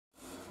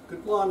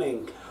Good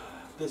morning,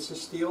 this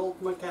is the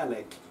old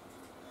mechanic.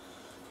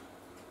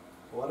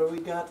 What do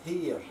we got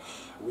here?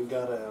 We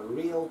got a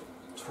real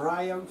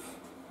TRIUMPH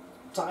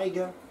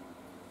Tiger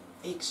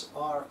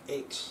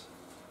XRx,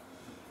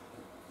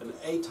 an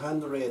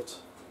 800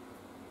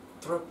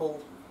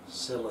 triple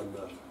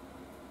cylinder.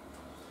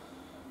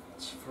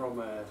 It's from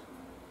a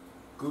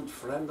good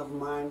friend of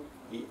mine.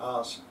 He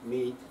asked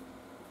me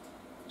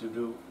to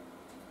do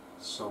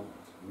some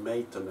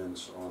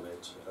maintenance on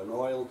it, an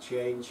oil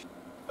change,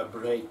 a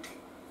brake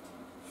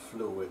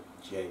fluid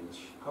change.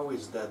 How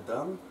is that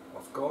done?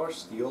 Of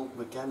course, the old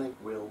mechanic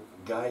will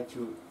guide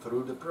you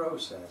through the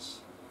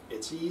process.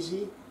 It's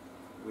easy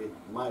with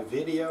my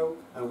video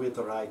and with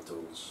the right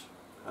tools,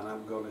 and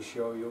I'm going to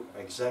show you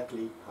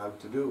exactly how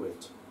to do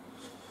it.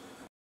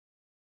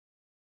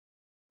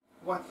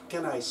 What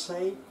can I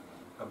say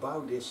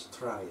about this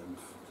TRIUMPH?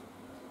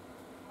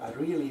 I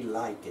really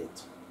like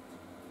it.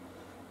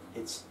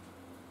 It's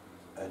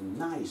a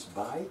nice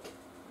bike,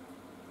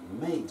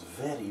 made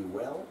very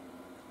well.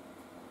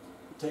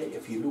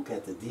 If you look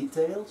at the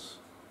details,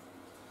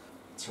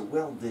 it's a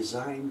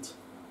well-designed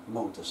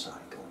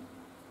motorcycle.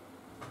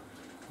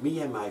 Me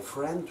and my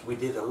friend, we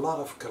did a lot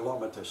of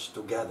kilometers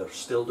together,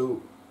 still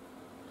do.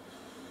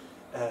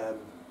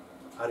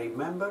 I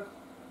remember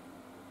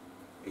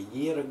a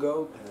year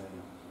ago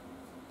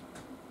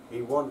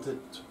he wanted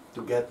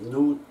to get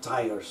new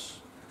tires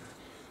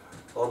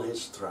on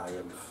his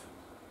TRIUMPH,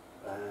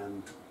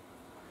 and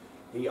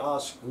he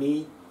asked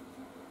me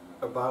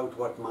about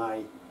what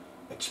my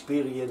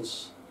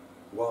experience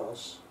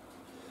was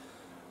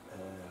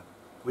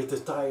with the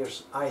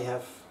tires I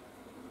have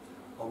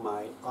on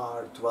my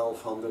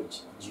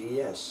R1200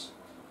 GS,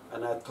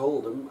 and I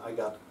told him I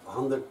got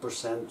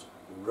 100%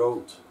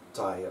 road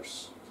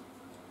tires,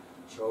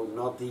 so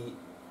not the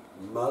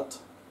mud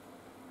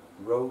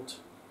road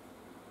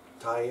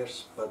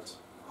tires, but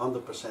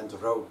 100%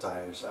 road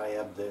tires. I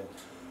have the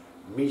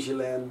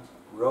Michelin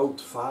Road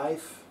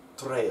 5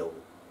 Trail,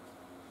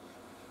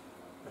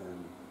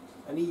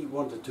 and he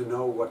wanted to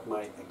know what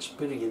my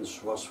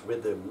experience was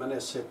with them, and I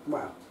said,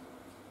 well,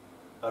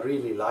 I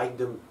really like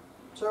them.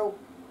 So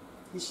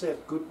he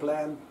said, good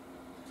plan,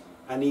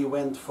 and he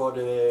went for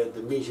the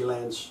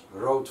Michelin's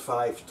Road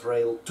 5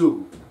 Trail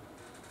 2,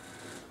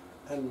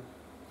 and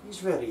he's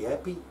very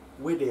happy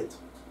with it.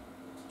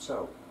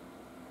 So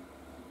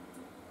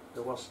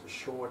there was a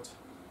short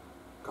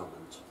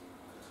comment.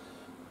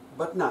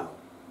 But now,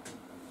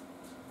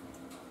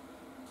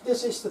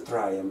 this is the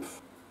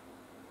TRIUMPH.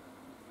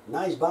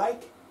 Nice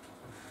bike,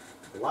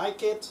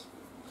 like it.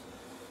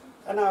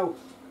 And now,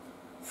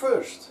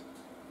 first,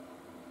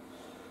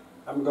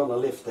 I'm gonna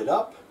lift it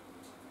up.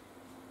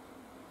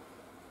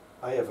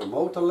 I have a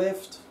motor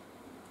lift.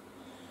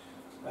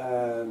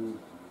 And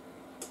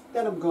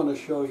then I'm gonna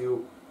show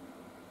you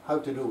how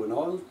to do an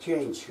oil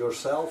change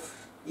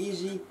yourself,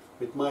 easy,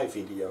 with my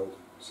video.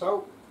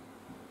 So,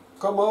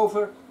 come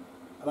over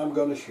and I'm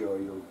gonna show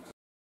you.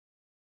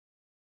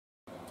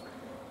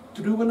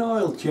 To do an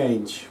oil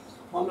change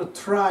on a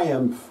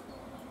TRIUMPH,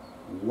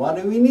 what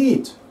do we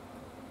need?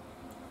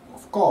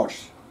 Of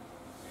course,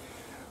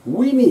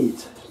 we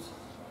need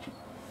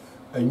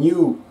a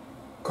new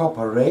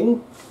copper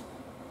ring,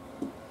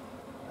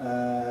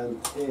 and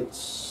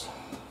it's,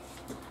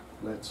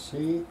 let's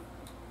see,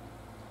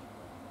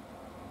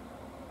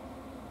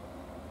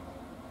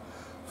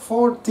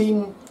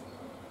 14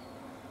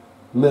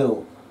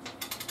 mil.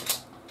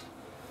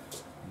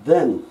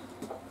 Then,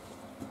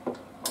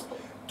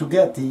 to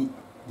get the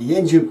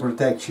engine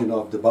protection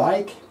of the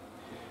bike,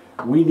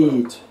 we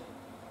need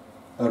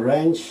a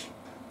wrench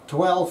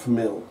 12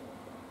 mil.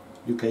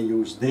 You can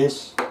use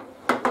this,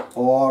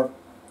 or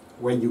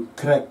when you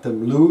crack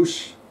them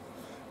loose,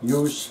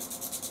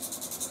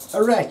 use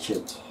a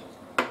ratchet.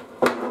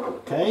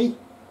 Okay?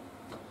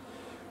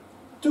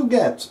 To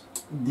get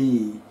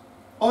the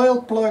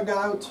oil plug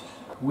out,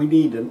 we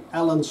need an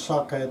Allen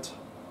socket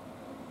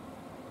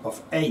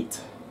of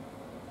 8.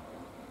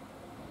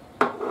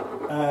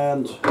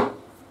 And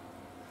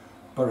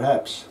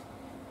perhaps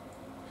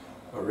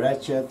a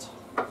ratchet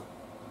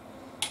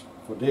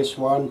for this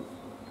one.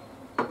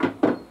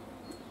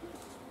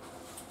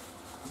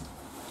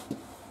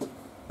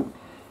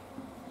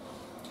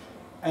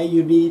 And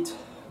you need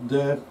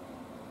the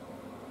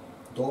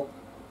top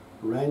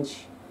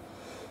wrench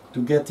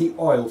to get the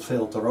oil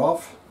filter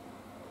off.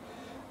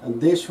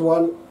 And this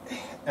one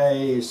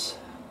is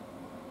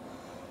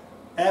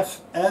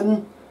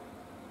FN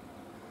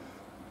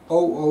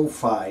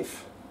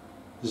 005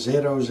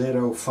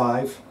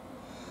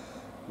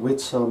 with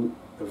some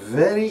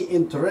very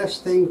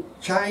interesting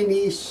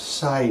Chinese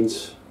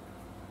signs.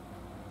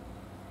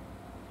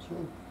 So,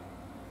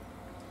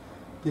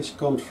 this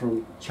comes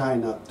from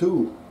China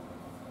too.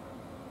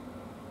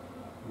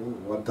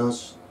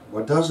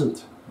 What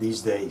doesn't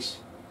these days?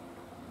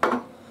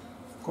 Of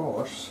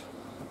course.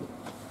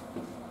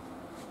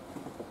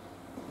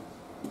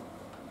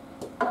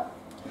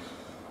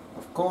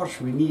 Of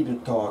course we need a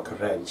torque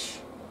wrench,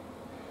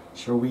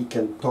 so we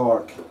can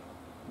torque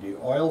the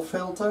oil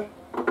filter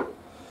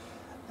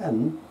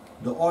and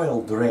the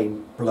oil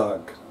drain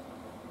plug.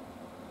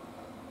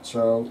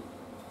 So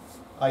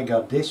I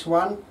got this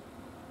one,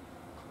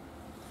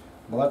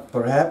 but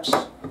perhaps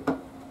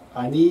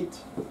I need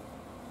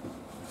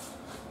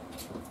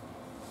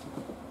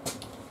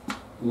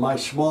my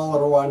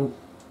smaller one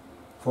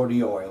for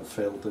the oil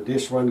filter.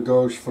 This one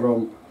goes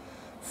from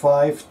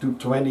 5 to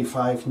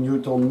 25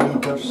 Newton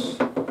meters,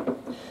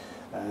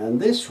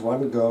 and this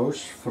one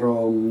goes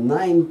from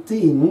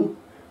 19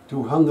 to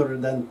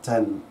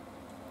 110.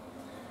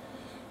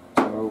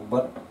 So,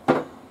 but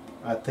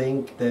I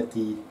think that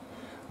the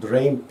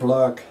drain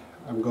plug,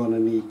 I'm gonna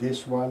need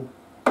this one,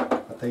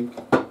 I think.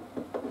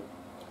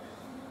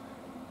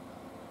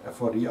 And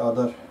for the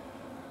other,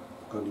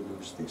 I'm gonna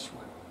use this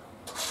one.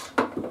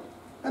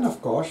 And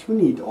of course we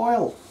need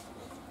oil.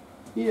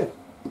 Here,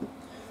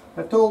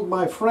 I told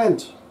my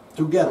friend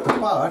to get the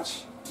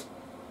parts,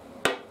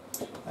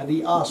 and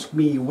he asked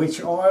me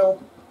which oil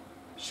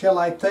shall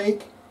I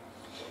take.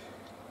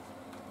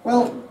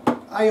 Well,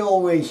 I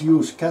always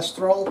use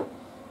Castrol,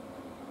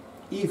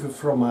 even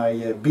from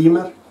my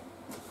Beamer,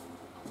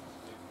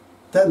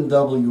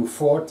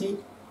 10W40.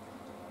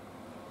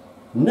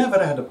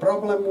 Never had a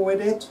problem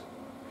with it.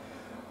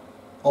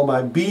 On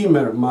my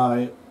Beamer,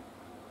 my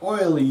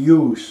oil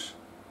use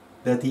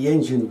that the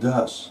engine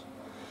does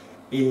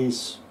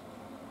is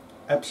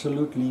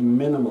absolutely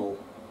minimal.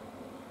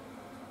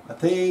 I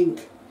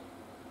think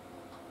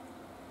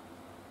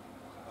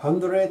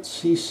 100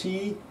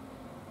 cc,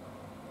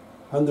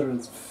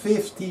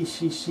 150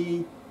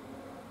 cc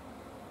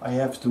I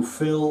have to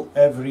fill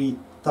every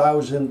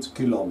 1000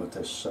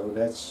 kilometers. So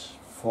that's,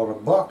 for a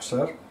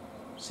boxer,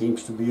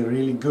 seems to be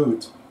really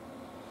good.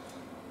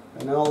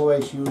 And I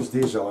always use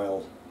this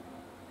oil.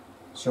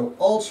 So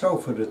also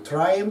for the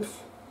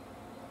Triumph,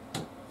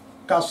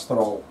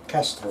 Castrol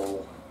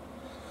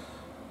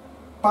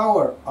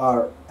Power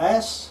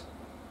RS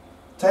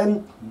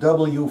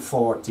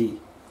 10W40.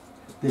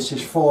 This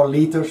is 4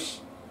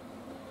 liters.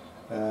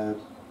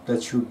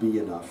 That should be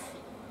enough.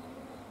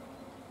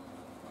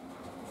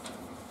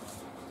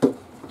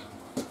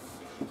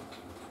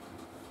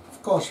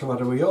 Of course,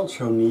 what we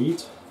also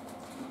need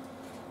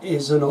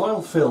is an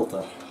oil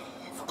filter.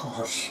 Of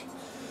course.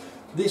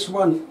 This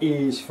one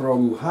is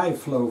from High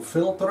Flow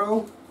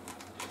Filtro.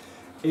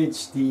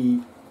 It's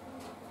the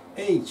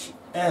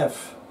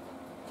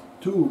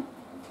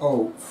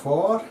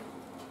HF204,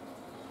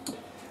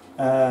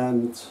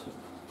 and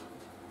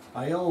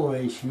I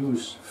always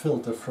use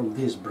filter from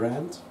this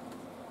brand,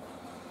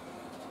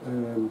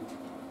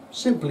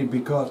 simply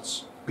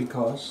because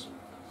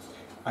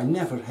I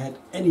never had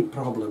any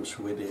problems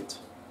with it.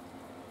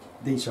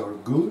 These are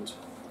good,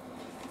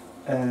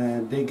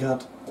 and they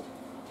got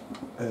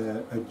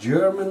a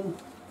German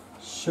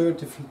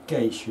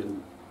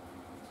certification,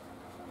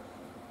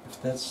 if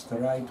that's the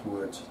right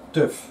word,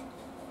 TÜV.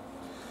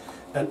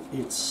 And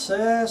it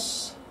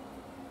says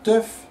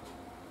TÜV,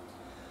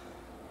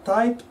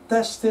 type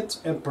tested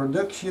and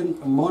production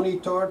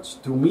monitored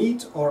to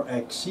meet or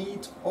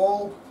exceed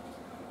all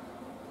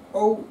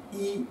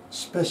OE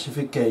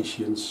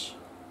specifications.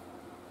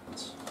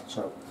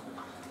 So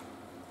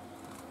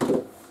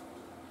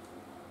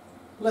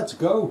let's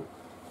go.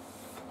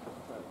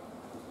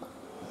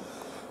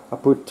 I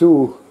put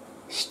 2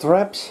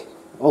 straps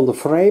on the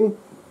frame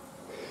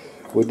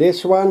with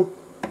this one,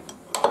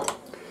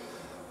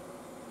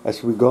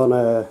 as we're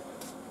gonna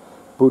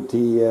put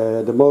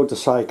the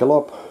motorcycle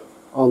up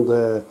on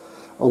the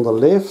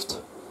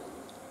lift.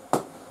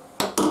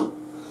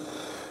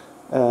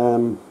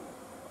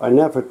 I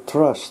never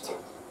trust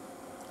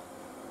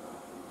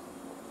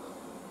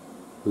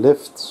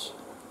lifts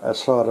as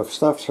sort of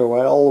stuff, so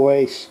I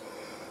always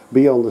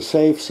be on the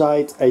safe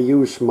side. I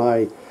use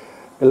my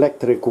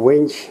electric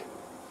winch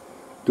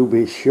to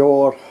be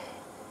sure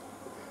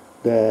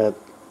that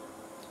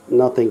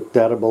nothing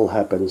terrible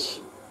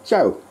happens.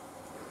 So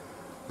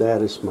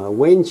there is my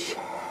winch.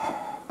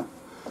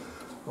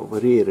 Over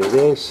here it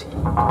is.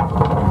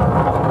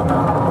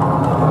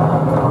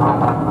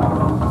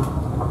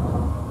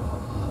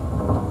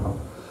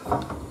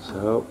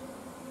 So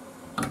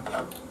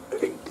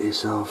take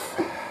this off,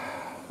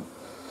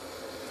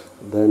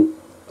 then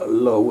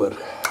lower.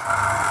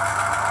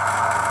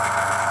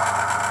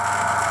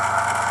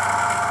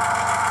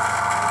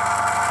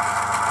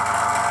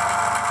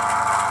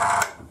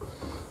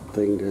 I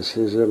think this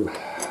is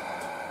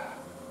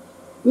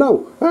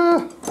no.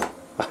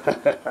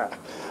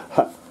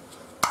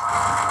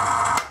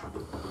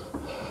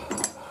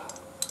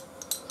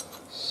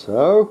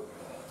 So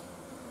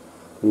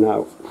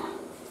now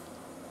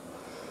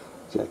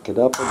jack it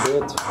up a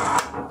bit.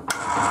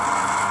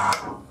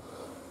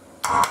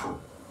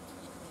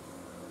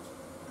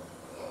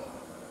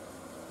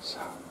 So,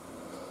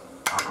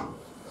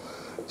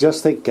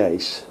 just in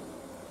case.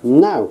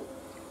 Now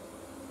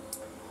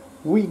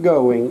we're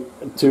going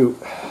to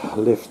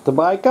lift the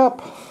bike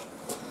up.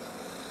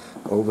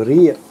 Over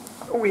here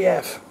we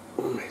have,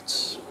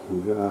 it's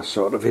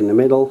sort of in the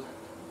middle.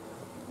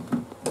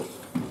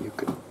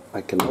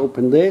 I can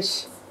open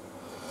this.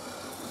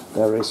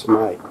 There is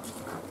my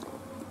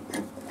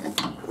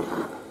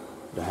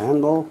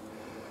handle,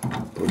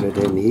 put it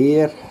in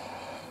here,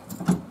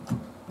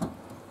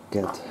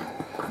 get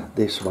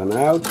this one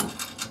out,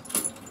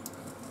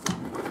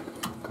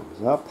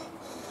 comes up,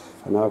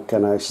 and now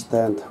can I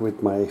stand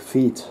with my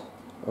feet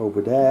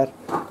over there,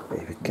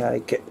 even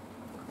kijken,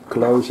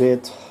 close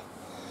it.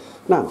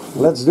 Now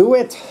let's do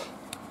it.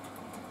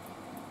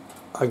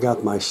 I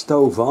got my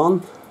stove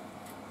on,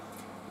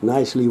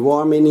 nicely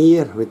warm in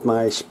here with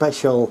my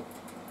special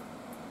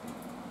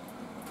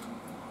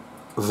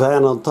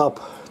fan on top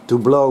to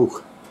blow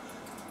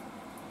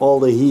all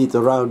the heat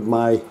around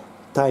my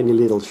tiny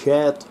little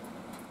shed.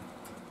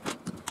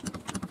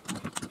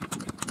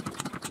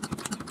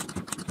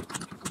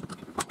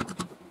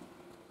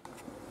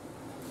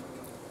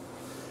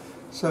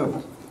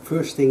 So,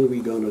 first thing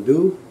we're gonna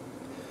do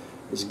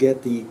is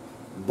get the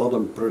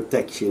bottom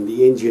protection,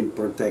 the engine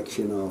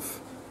protection off.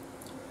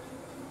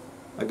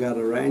 I got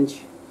a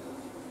wrench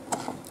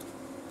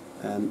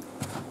and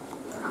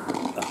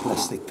a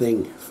plastic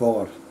thing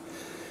for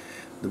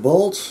the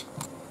bolts.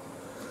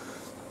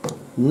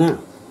 Now,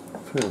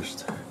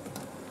 first,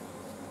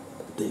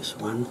 this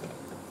one.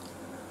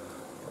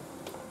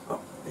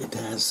 Oh, it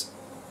has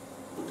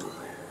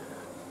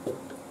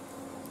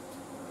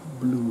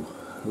blue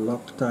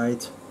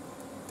Loctite.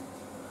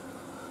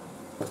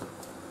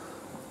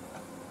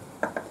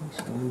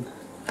 This one.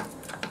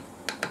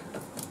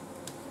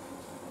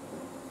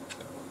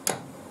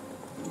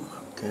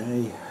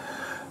 Okay.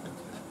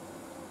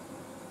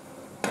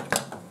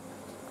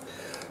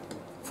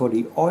 For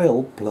the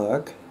oil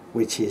plug,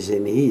 which is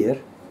in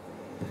here,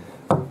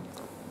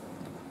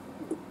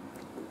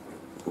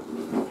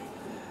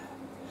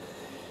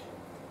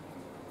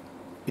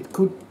 it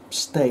could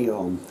stay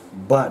on,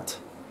 but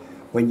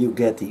when you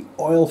get the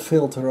oil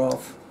filter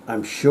off,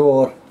 I'm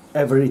sure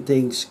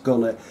everything's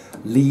gonna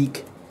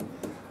leak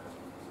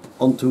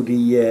onto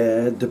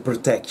the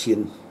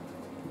protection.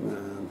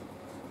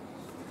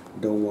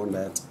 Don't want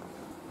that.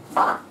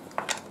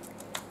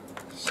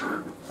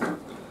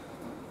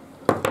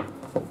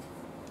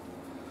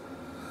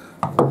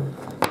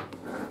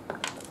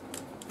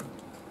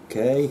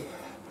 Okay,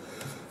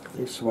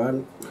 this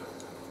one.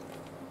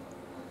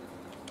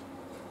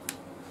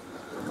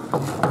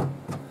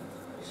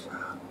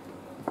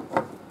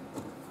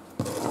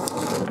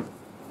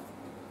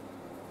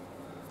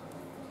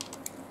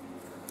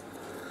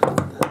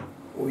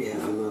 We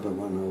have another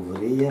one over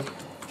here.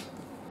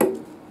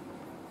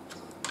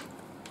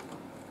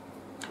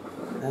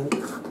 And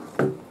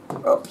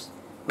oops,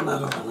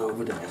 another one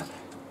over there.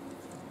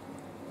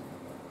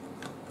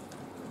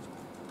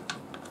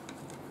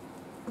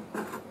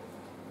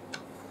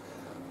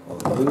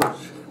 All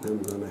loose.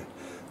 I'm gonna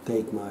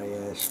take my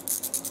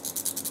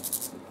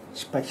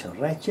special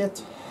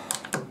ratchet.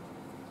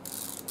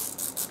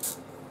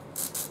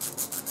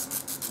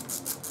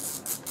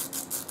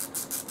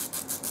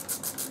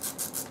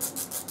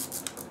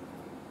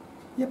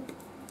 Yep.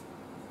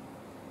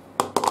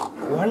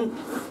 One,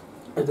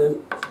 and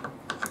then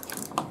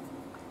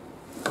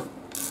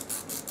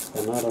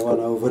another one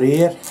over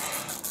here.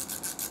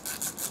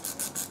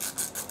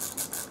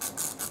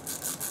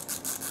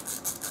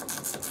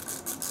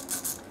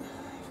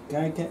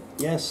 Kijken,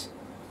 yes.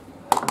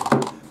 I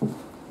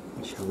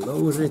shall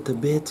lower it a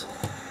bit so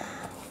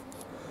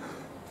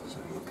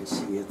you can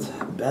see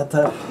it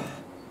better.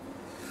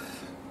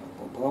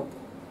 Op.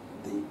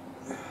 Die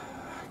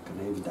kan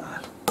even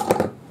daar.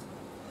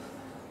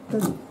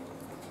 Dan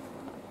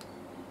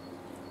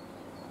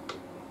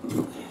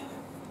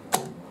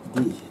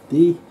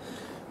die.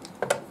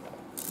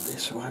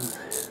 This one.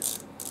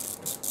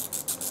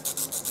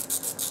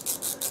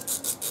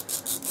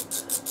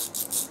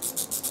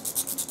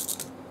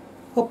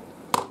 Hop.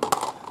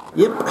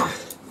 Yep.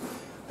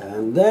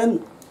 And then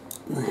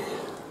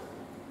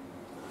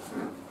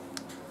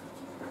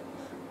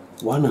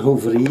one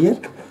over here.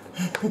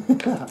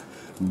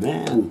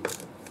 Man.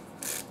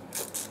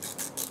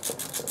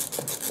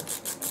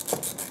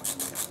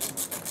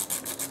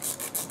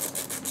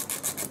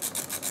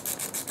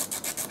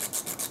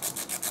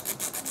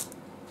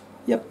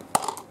 Yep.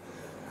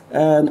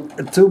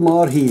 And two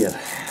more here.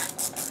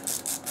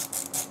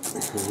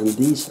 And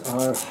these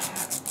are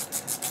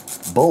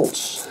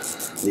bolts.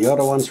 The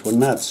other ones were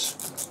nuts.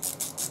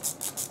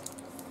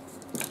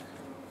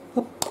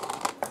 Hop.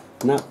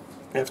 Now,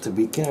 have to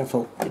be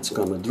careful, it's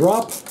gonna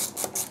drop.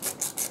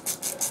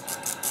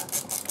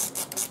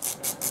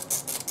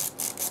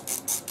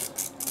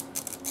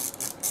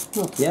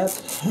 Not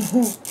yet.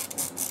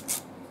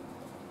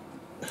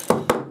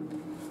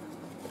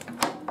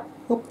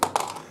 Hop.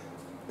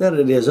 There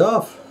it is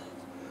off.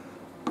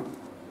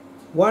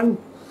 One,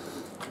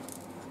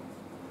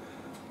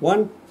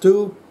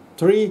 2,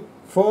 3,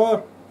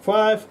 4,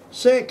 5,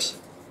 6.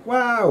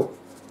 Wow!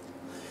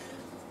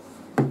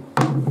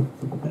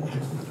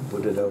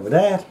 Put it over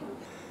there.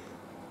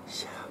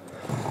 So.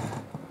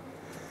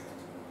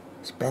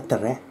 It's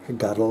better, eh? I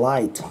got a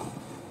light.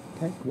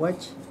 Okay,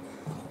 watch.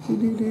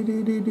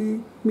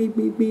 Meep,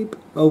 meep, meep.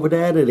 Over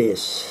there it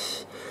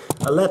is.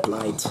 A LED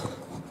light.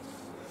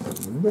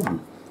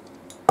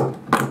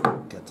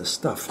 Get the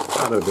stuff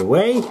out of the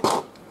way.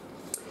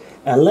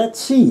 And let's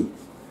see,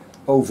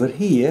 over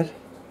here,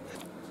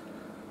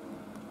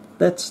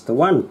 that's the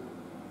one.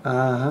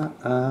 I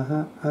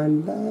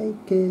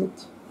like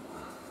it.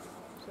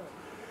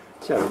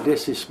 So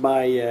this is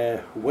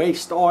my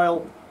waste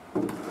oil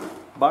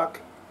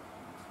buck.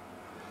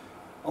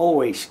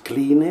 Always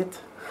clean it.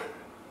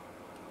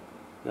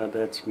 Now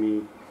that's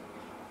me,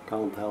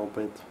 can't help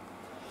it.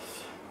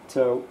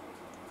 So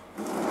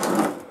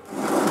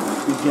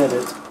we get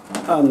it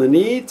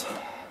underneath,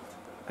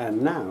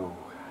 and now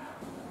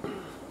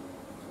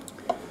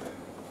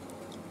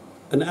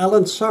an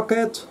Allen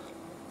socket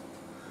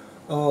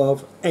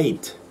of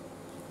 8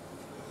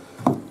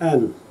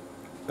 and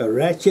a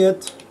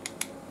ratchet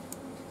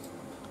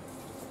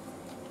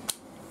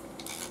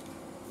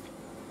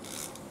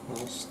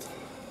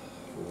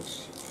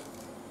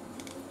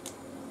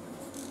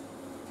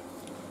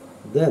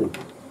then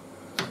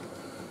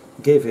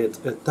give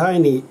it a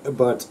tiny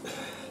but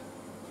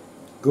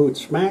good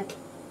smack.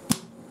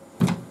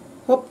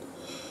 Hop.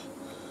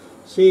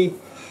 See,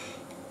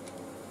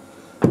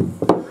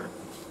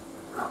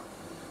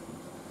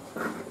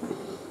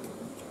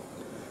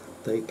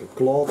 take a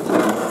cloth,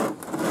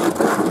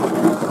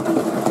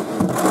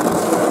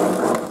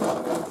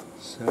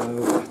 so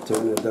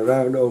turn it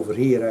around. Over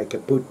here I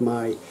can put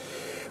my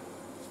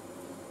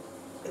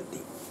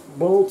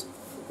bolt,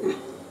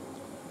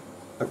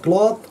 a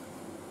cloth.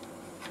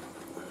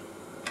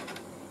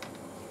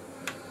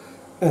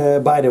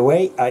 By the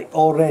way, I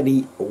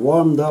already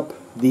warmed up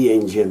the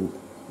engine.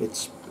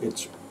 It's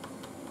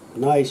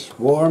nice,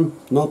 warm,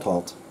 not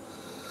hot.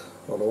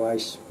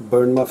 Otherwise,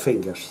 burn my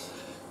fingers.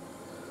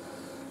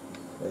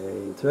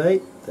 1,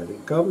 2, there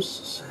it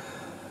comes.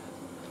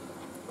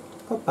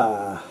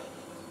 Hoppa.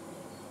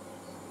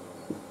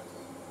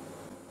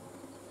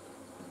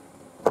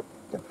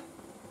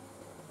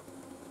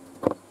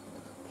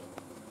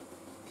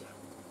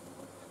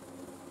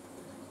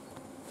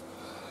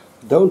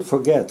 Don't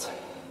forget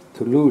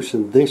to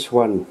loosen this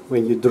one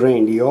when you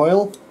drain the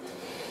oil,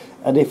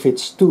 and if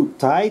it's too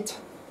tight,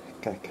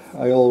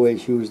 I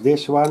always use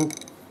this one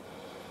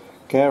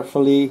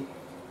carefully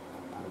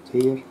out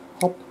here.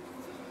 Hop,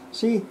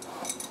 see,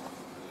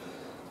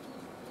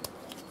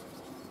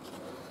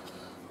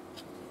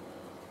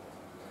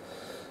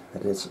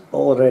 and it's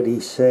already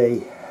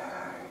say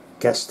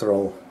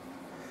Castrol,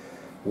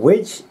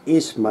 which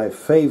is my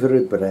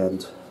favorite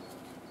brand.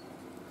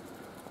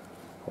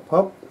 Hop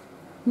hop.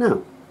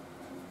 Now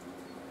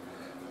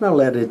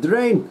let it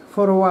drain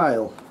for a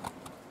while.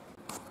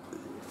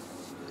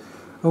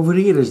 Over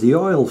here is the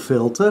oil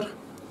filter.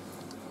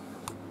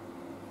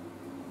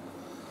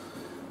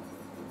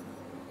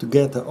 To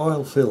get the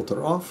oil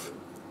filter off,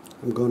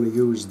 I'm going to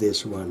use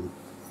this one.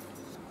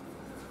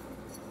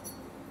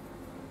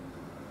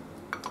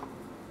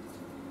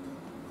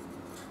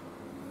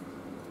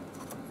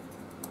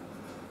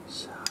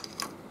 So.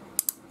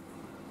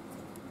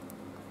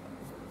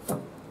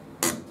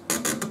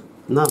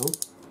 Now hop.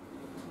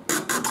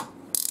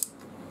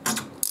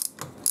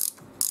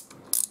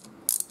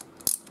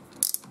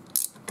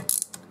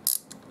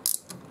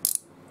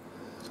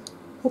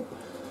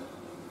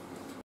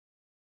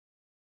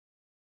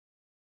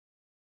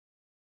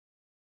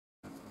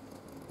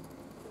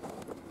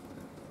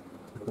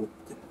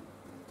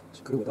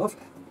 Screw it off.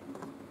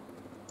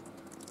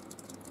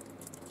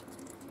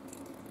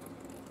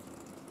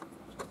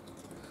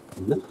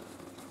 No.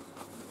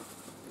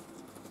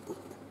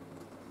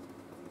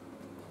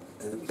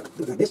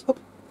 Do like this. Hop.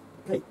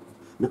 Okay.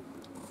 No.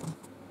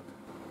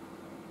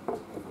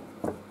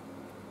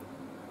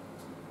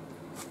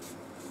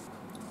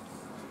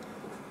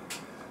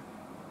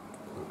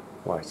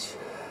 Watch.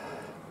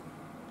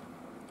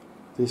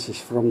 This is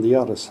from the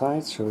other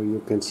side, so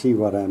you can see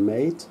what I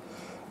made.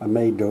 I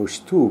made those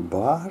 2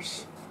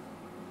 bars,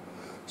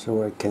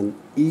 so I can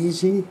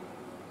easy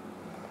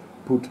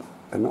put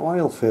an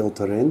oil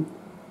filter in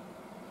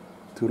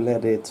to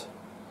let it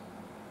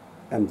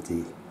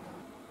empty.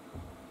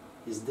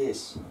 Is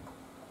this.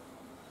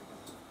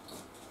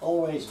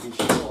 Always be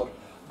sure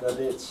that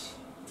it's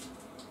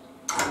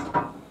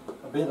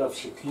a bit of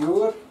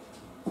secure,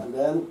 and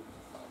then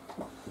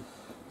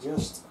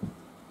just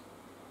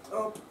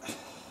up.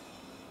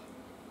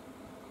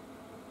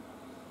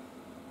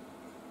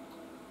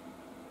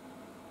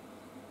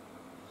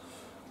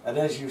 And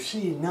as you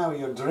see, now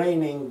you're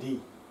draining the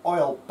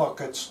oil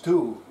pockets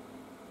too.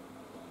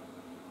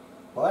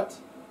 But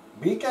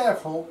be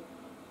careful.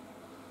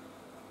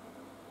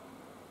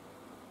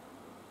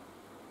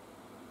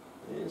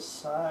 This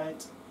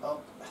side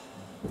up.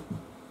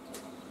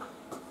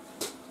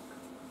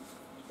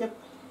 Yep.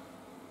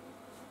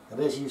 And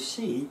as you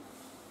see,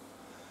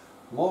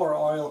 more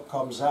oil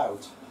comes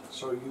out,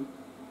 so you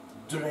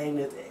drain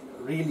it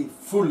really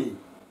fully.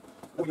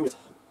 Let me do it.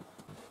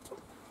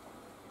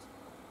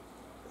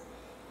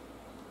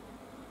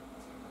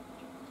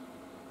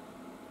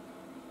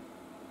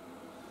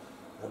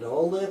 And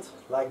hold it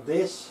like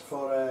this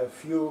for a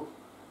few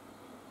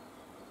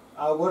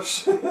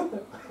hours.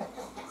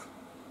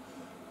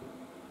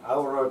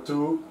 Hour or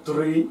 2,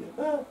 3.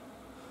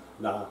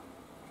 Nah,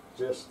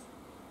 just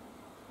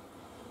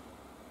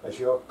as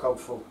you're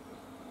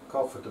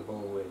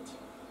comfortable with.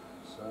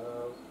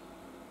 So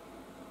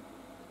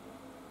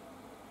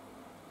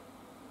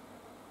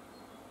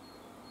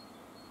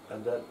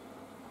and then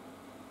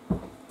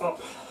up.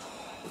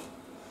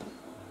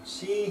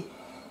 See,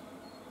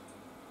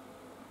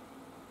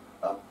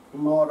 up,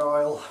 more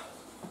oil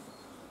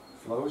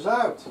flows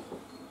out.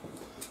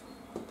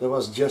 That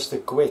was just a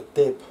quick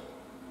tip.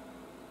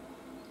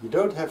 You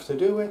don't have to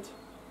do it,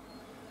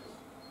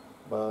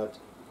 but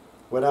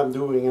when I'm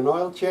doing an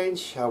oil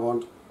change, I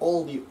want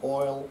all the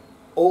oil,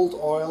 old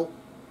oil,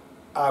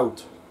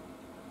 out.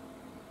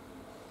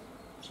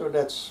 So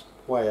that's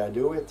why I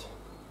do it.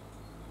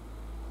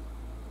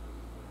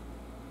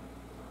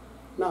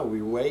 Now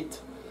we wait.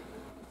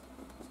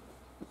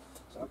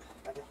 So,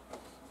 okay.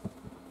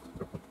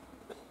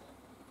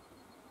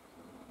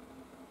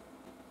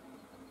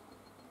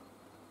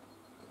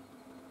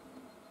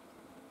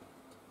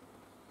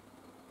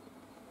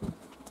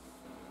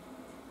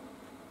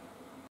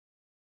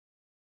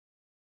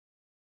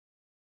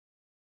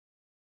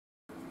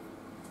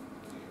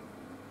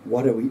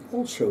 What we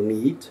also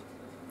need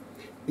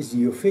is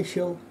the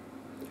official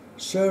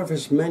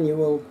service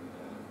manual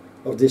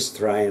of this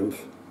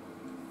Triumph.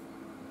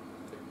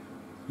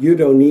 You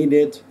don't need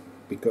it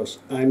because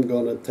I'm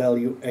gonna tell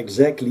you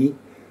exactly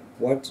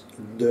what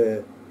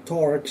the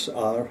torques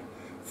are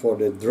for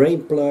the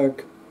drain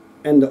plug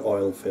and the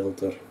oil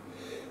filter.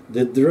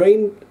 The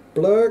drain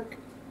plug,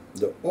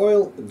 the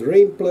oil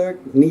drain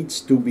plug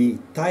needs to be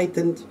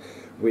tightened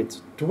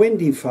with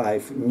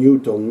 25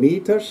 Newton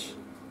meters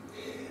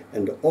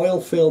and the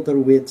oil filter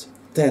with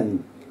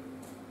 10.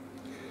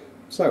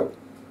 So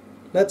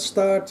let's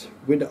start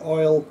with the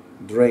oil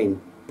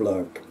drain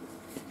plug.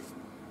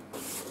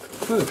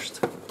 First,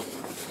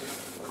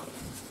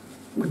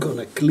 we're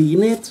gonna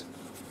clean it.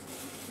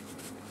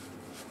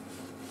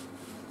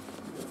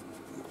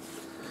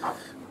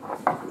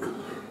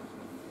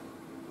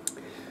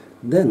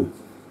 Then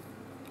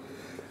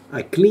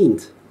I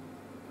cleaned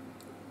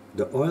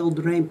the oil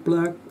drain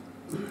plug,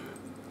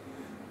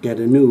 get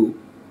a new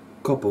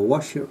copper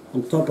washer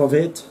on top of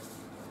it.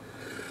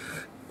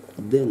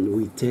 Then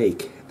we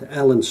take the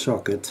Allen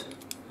socket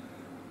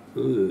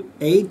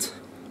 8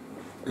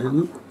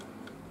 and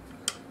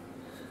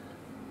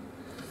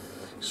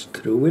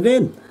screw it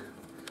in.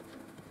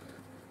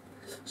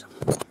 So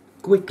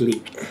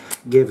quickly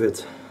give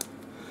it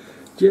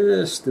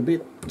just a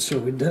bit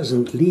so it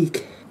doesn't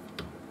leak.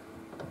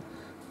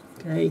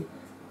 Okay,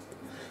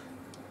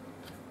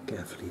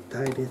 carefully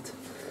tight it.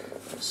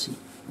 See,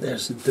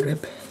 there's a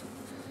drip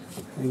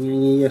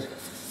hanging here.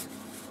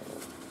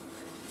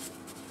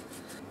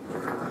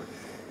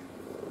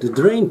 The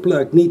drain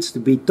plug needs to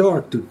be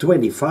torqued to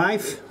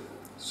 25,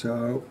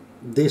 so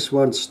this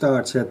one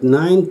starts at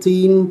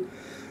 19,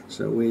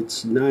 so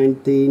it's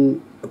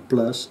 19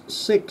 plus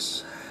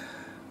 6.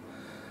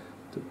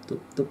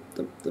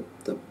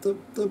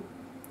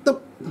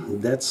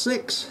 That's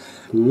 6.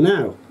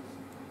 Now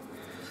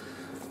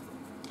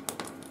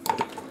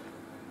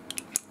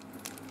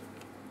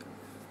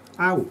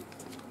ow,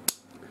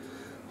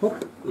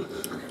 hop,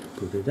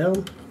 put it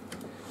down.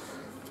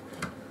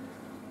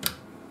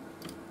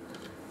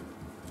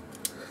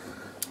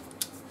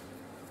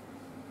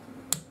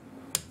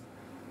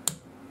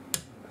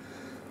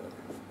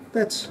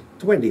 That's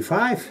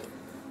 25.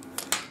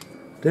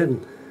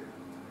 Then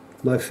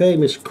my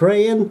famous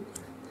crayon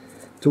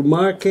to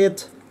mark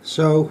it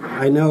so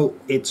I know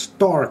it's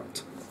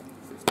torqued.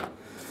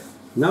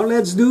 Now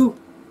let's do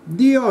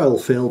the oil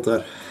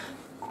filter.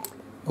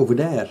 Over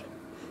there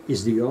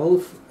is the oil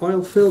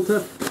filter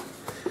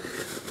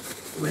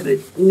where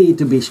it needs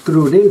to be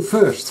screwed in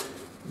first.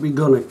 We're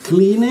gonna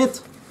clean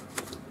it,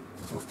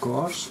 of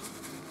course.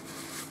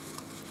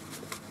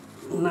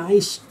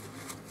 Nice.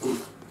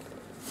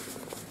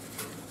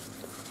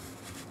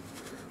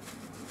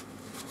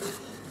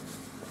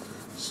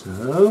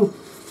 So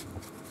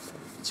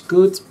it's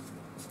good.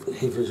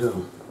 Even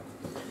so.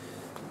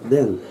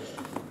 Then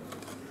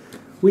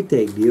we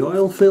take the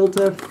oil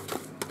filter,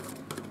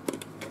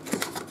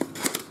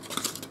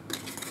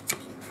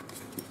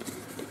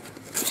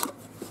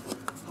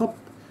 hop,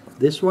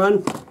 this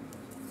one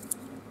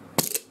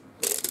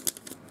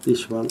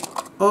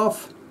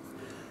off,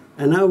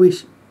 and now we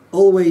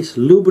always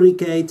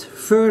lubricate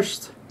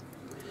first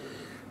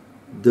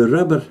the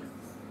rubber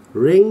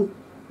ring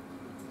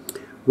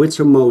with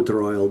some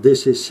motor oil.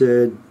 This is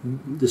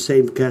the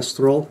same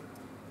Castrol.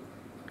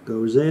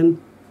 Goes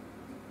in.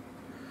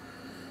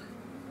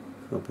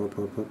 Hop, hop,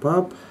 hop, hop,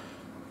 hop.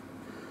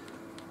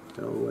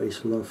 I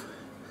always love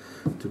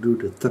to do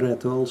the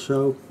thread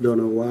also. Don't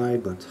know why,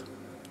 but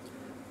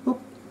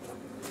hop.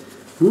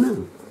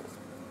 Now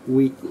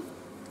we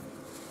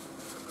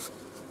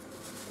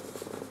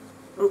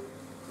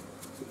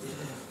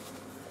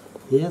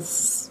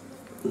yes,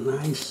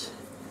 nice.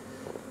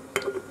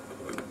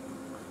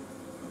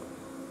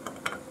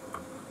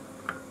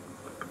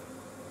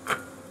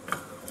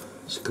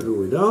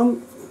 Screw it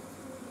on,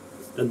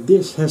 and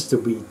this has to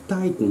be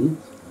tightened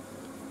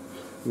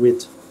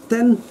with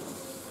 10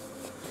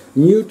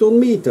 Newton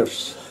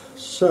meters.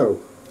 So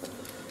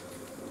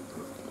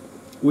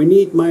we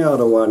need my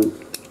other one.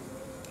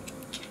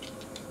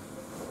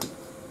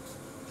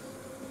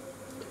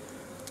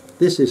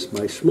 This is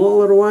my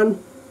smaller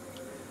one.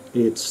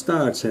 It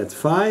starts at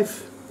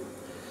 5,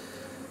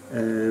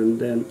 and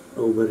then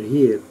over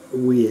here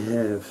we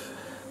have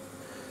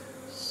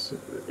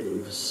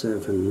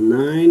 7,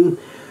 9.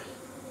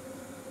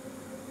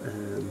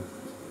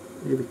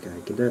 Even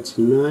kijken, that's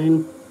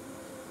 9.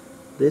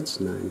 That's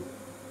 9.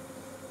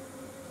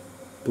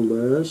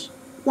 Plus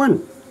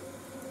 1.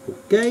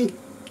 Okay.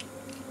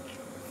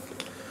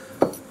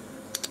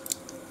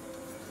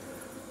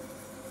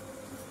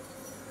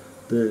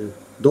 The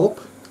dop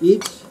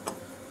each.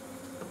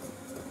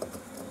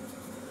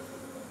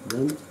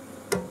 Then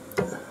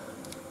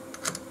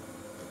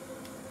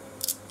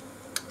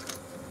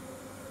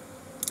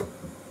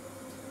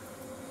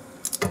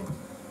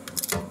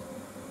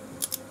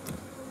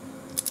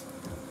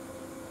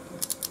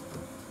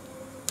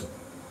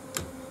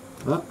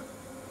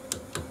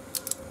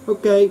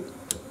okay.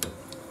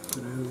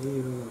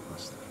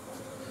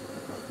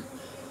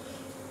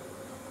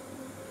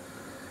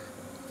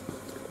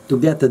 To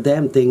get the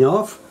damn thing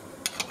off,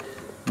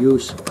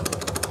 use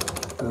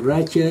a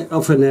ratchet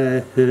of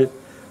a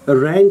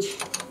wrench.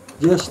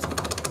 Just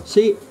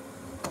see,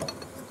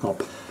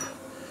 hop,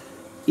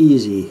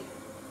 easy.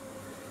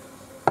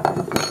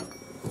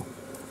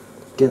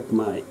 Get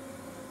my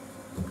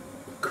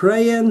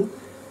crayon,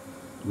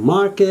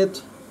 mark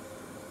it,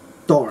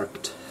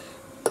 torqued.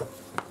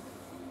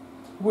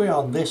 We're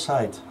on this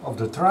side of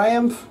the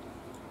Triumph.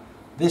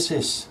 This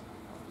is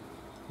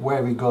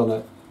where we're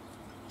gonna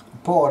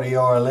pour the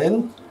oil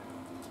in.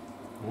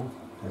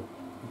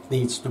 It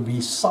needs to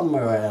be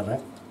somewhere. Eh?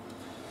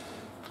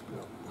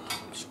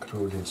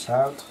 Screw this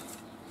out.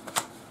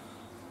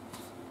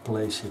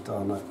 Place it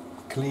on a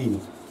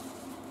clean.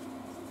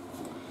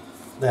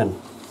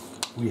 Then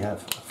we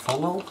have a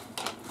funnel.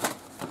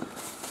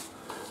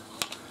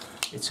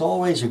 It's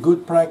always a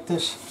good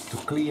practice to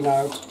clean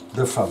out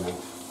the funnel.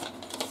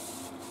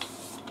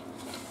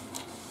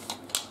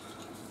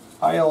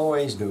 I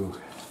always do.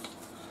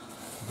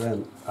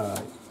 Then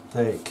I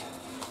take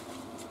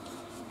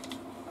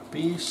a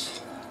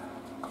piece,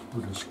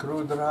 put a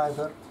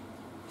screwdriver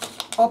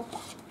up,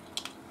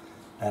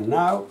 and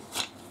now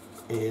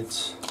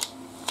it's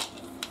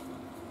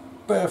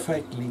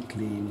perfectly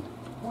clean.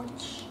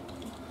 Watch.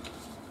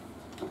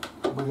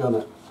 We're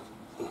gonna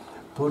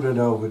put it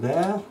over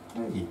there.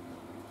 Hey.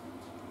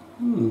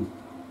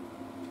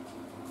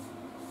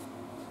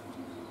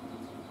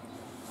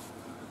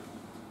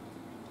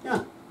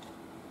 Yeah.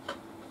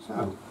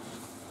 So,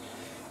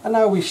 and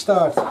now we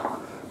start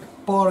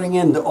pouring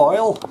in the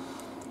oil.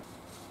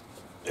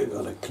 We're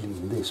gonna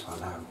clean this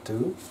one out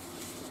too,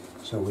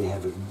 so we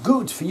have a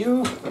good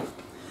view.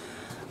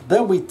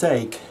 Then we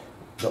take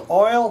the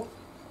oil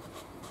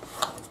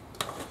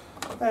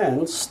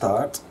and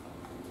start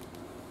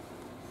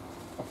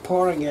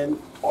pouring in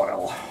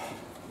oil.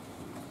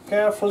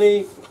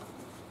 Carefully.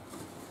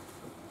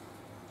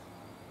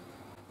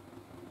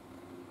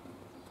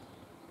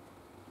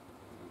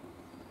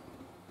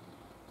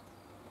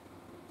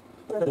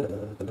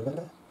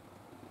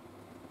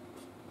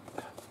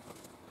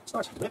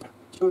 Start.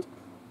 Good.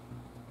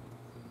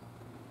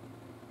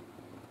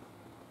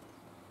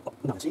 Oh,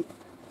 now see.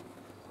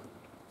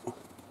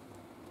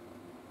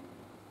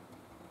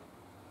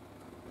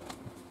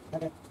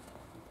 Okay.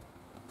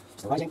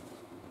 Still rising.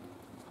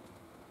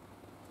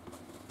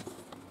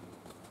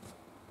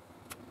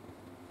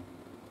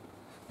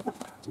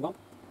 Well.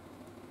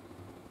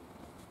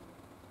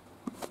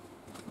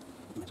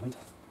 Let's wait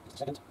just a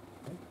second.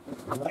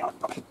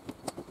 Okay.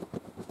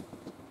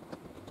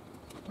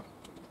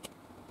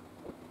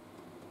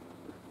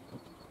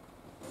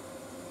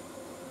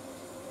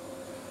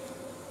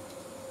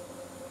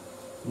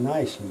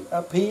 Nicely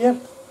up here.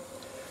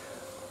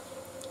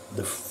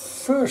 The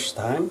first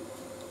time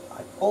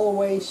I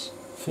always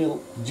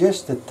fill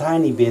just a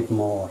tiny bit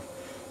more,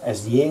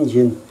 as the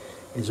engine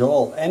is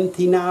all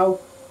empty now.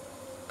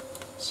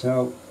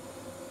 So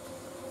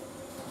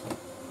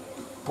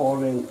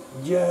pour in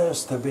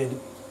just a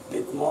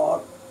bit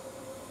more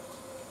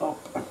up.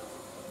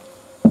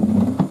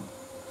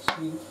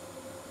 See,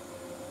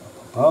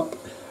 up.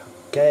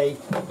 Okay.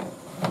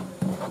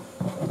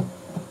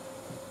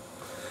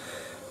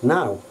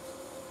 Now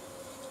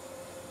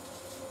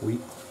we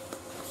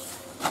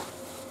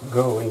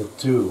going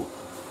to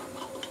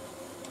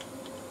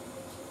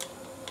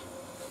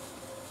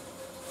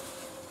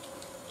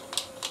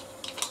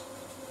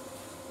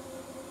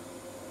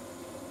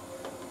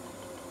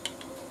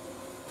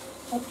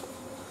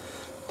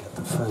get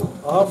the funnel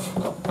off,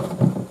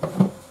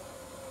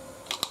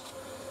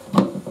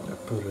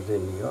 put it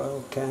in the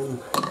oil can,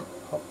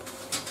 hop,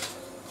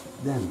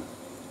 then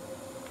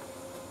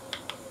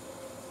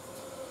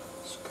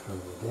screw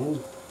it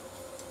in.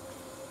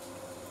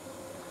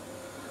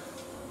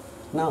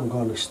 Now I'm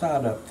going to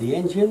start up the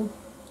engine,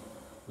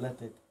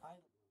 let it idle.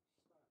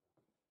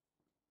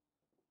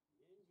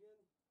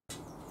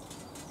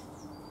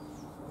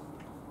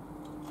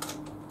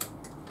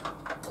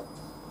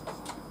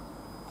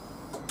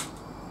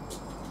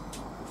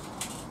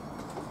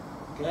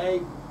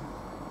 Okay.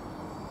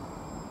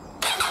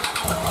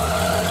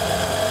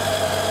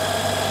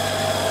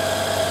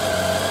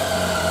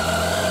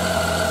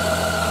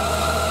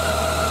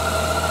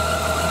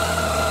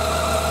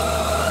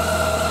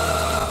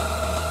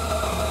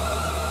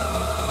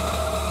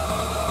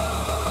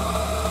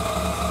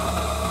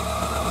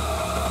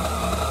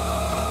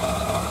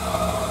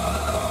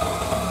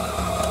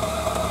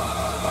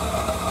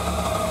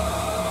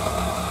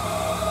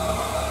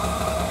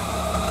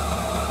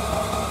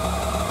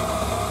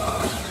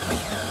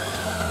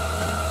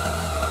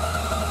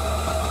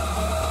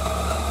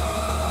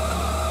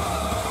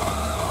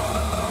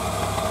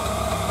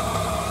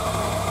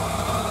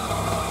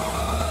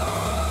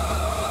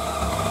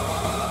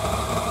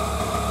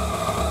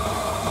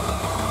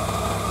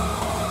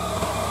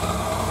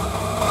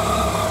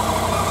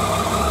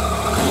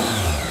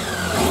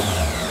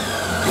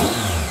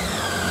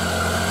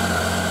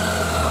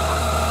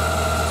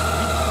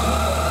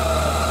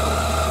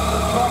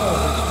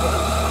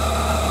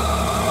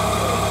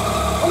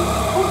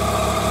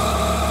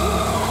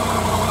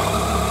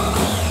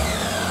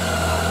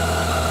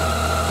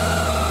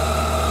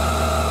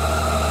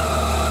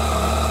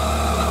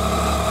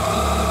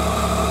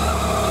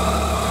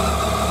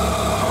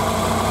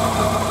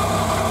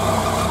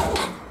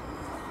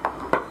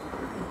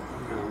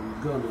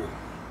 Gonna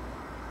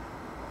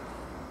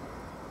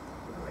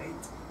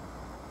wait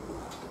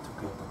to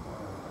get the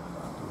ball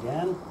out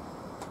again.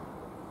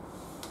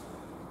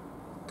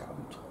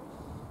 Count.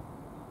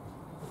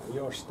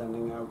 You're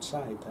standing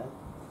outside, eh?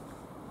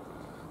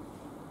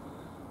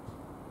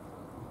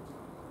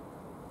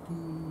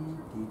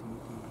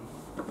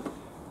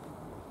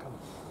 Come.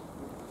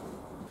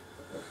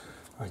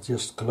 I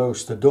just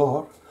closed the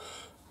door,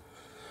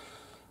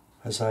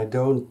 as I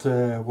don't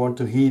want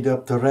to heat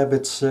up the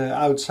rabbits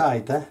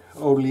outside.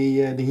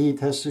 Only the heat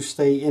has to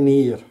stay in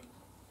here.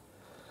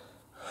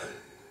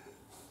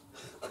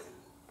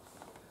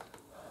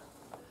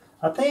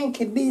 I think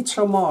it needs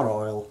some more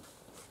oil.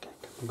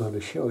 I'm going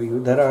to show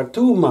you. There are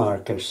two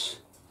markers.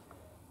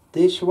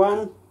 This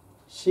one,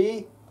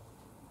 see?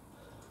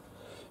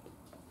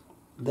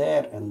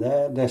 There and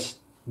there. This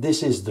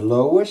is the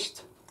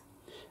lowest,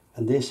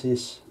 and this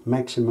is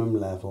maximum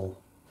level.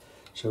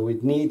 So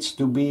it needs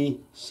to be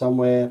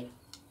somewhere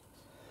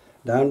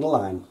down the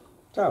line.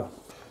 So,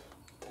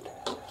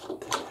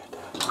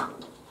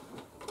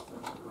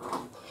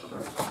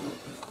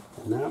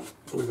 and now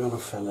we're going to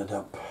fill it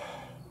up.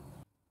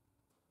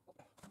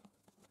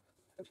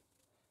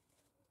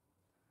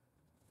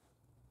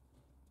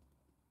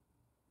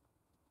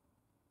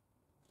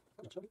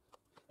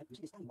 And you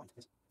see it's white.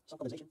 There's some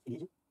condensation in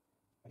here.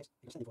 I guess it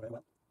was standing for very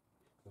well.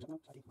 Goes up now,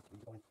 slightly.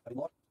 A bit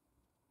more.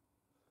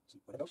 See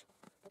where that goes.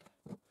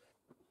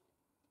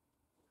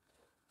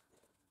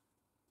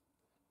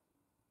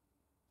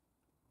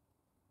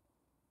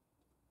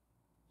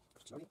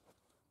 Slowly.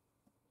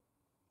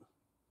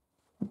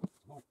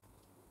 More.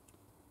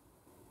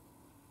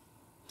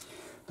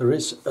 There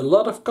is a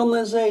lot of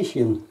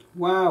condensation.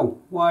 Wow,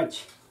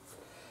 watch.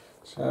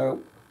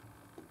 So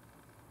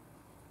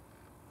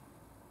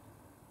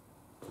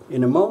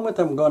in a moment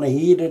I'm going to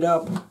heat it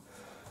up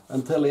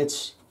until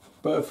it's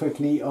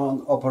perfectly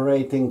on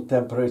operating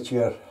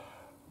temperature.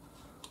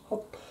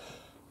 Hop.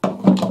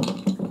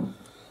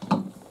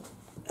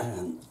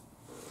 And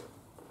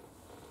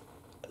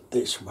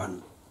this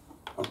one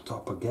on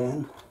top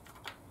again.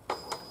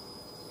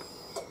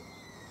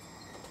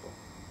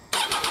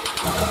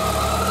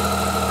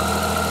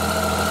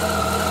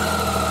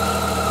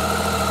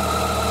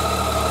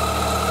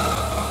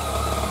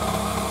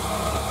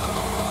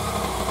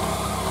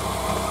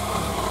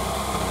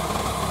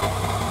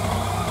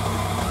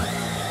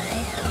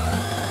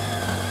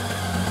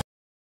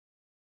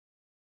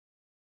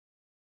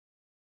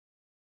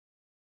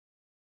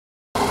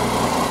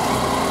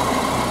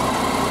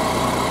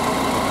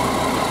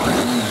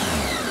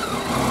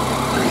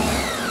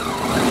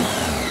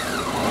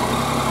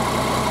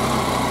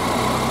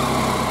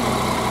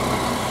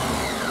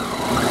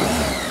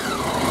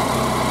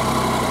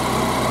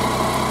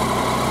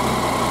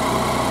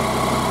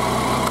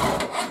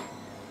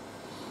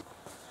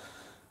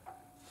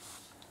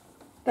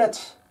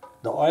 That's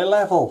the oil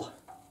level.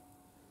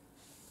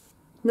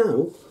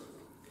 Now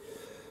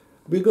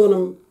we're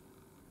gonna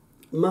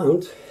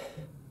mount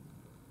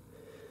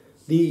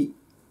the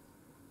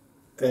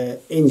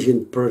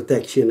engine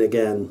protection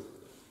again.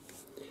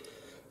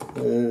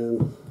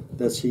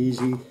 That's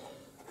easy.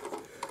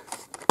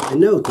 I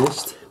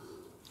noticed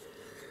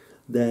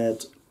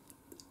that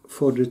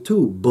for the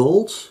two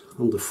bolts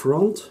on the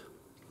front,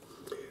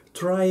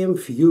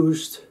 TRIUMPH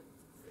used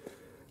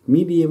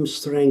medium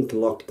strength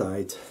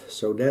Loctite,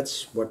 so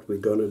that's what we're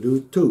gonna do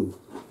too.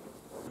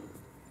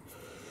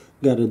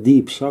 Got a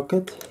deep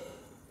socket,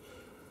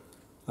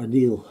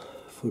 ideal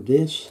for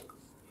this.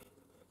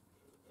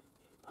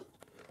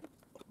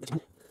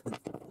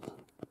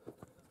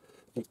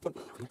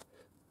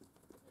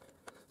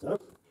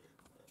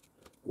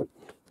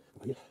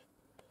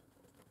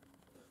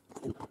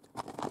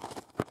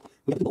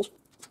 We have the bolts.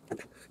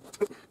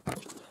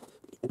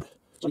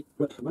 Sorry,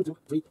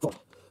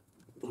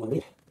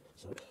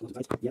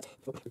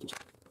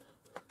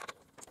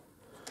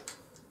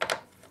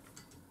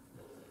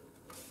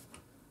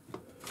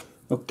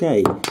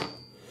 Okay,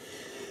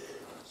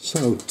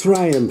 so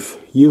Triumph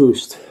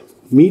used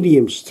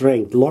medium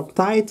strength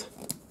Loctite.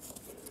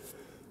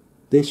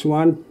 This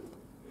one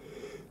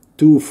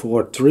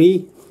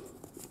 243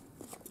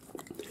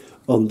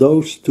 on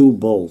those two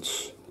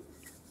bolts.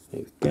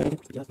 Okay,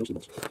 yeah, those two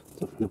bolts.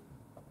 So, no.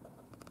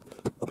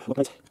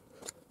 Loctite.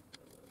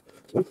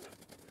 One.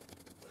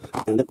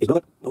 And that is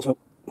not also.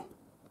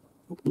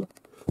 Oh, look.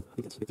 I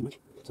think that's a bit too much.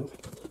 So,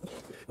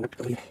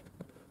 over here.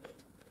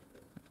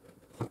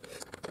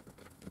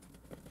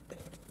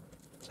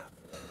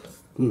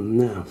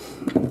 Now,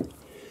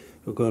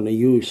 we're going to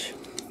use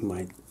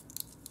my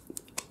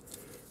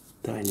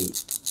tiny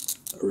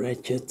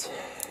ratchet.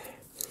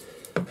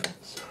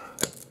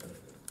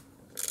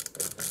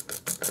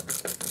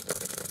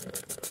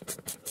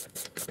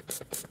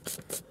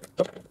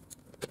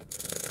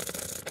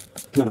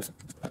 No, no.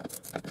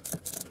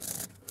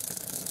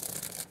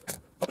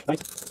 Tight.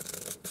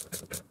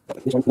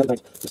 This one, not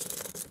tight.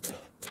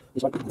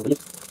 This one, over here.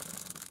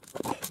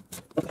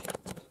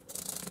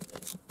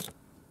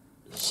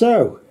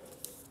 So,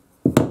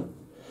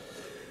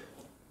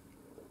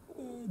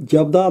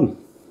 job done.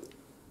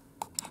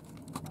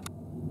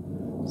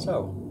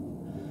 So,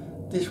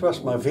 this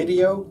was my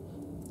video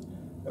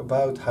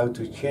about how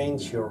to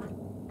change your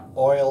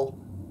oil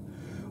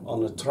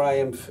on a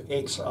TRIUMPH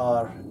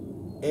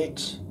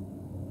XRx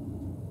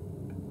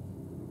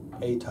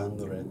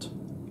 800.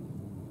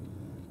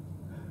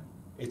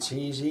 It's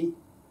easy,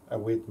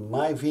 and with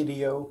my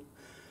video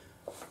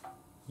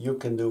you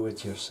can do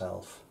it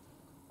yourself.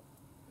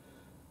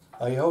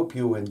 I hope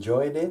you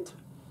enjoyed it.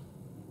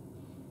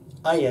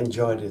 I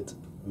enjoyed it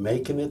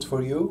making it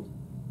for you.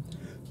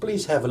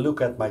 Please have a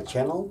look at my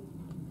channel.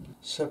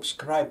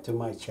 Subscribe to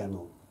my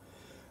channel.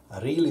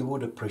 I really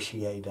would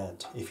appreciate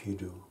that if you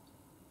do.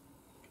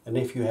 And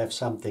if you have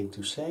something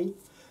to say,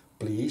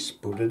 please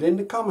put it in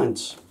the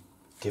comments.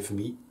 Give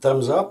me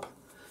thumbs up.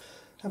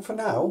 And for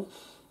now,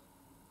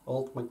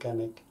 Old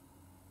Mechanic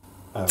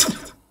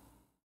out.